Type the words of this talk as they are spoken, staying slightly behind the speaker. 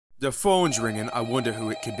The phone's ringing. I wonder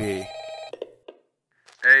who it could be.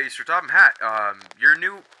 Hey, Sir Topham, Hatt, your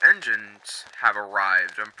new engines have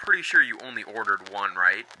arrived. I'm pretty sure you only ordered one,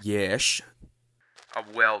 right? Yes.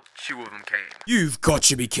 Well, 2 of them came. You've got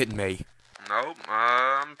to be kidding me. No,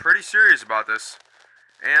 I'm pretty serious about this.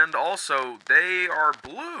 And also, they are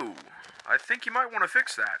blue. I think you might want to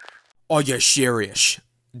fix that. Are you serious?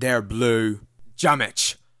 They're blue. Damn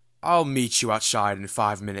it. I'll meet you outside in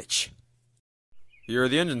 5 minutes. Here are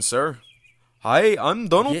the engines, sir. Hi, I'm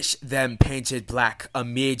Donald. Get them painted black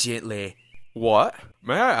immediately. What?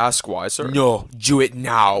 May I ask why, sir? No, do it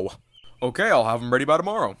now. Okay, I'll have them ready by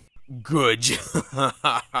tomorrow. Good.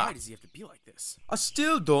 Why does he have to be like this? I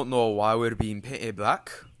still don't know why we're being painted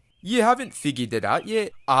black. You haven't figured it out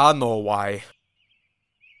yet? I know why.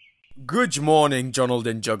 Good morning, Donald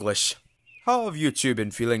and Juglish. How have you two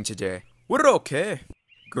been feeling today? We're okay.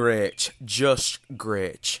 Great. Just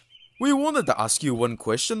great. We wanted to ask you one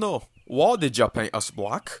question, though. Why did you paint us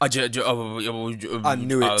black? I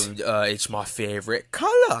knew it. It's my favourite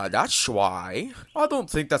colour, that's why. I don't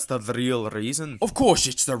think that's the real reason. Of course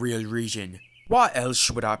it's the real reason. Why else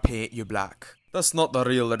would I paint you black? That's not the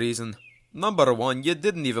real reason. Number 1, you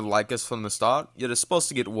didn't even like us from the start. You're supposed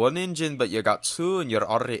to get 1 engine, but you got 2, and you're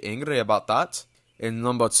already angry about that. And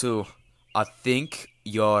number 2, I think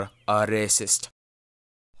you're a racist.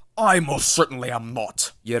 I most certainly am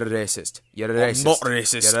not. You're a racist. You're a racist. I'm not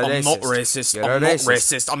racist. You're a I'm not racist. racist. You're a I'm not racist.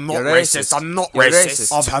 racist. I'm not You're racist. I'm not You're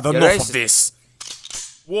racist. I've had enough of this.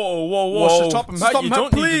 Whoa, Sir Topham, Hatt, you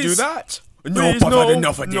don't need to do that. No, Please, I've had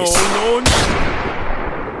enough of this.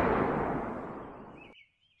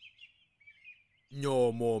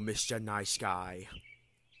 No more, Mr. Nice Guy.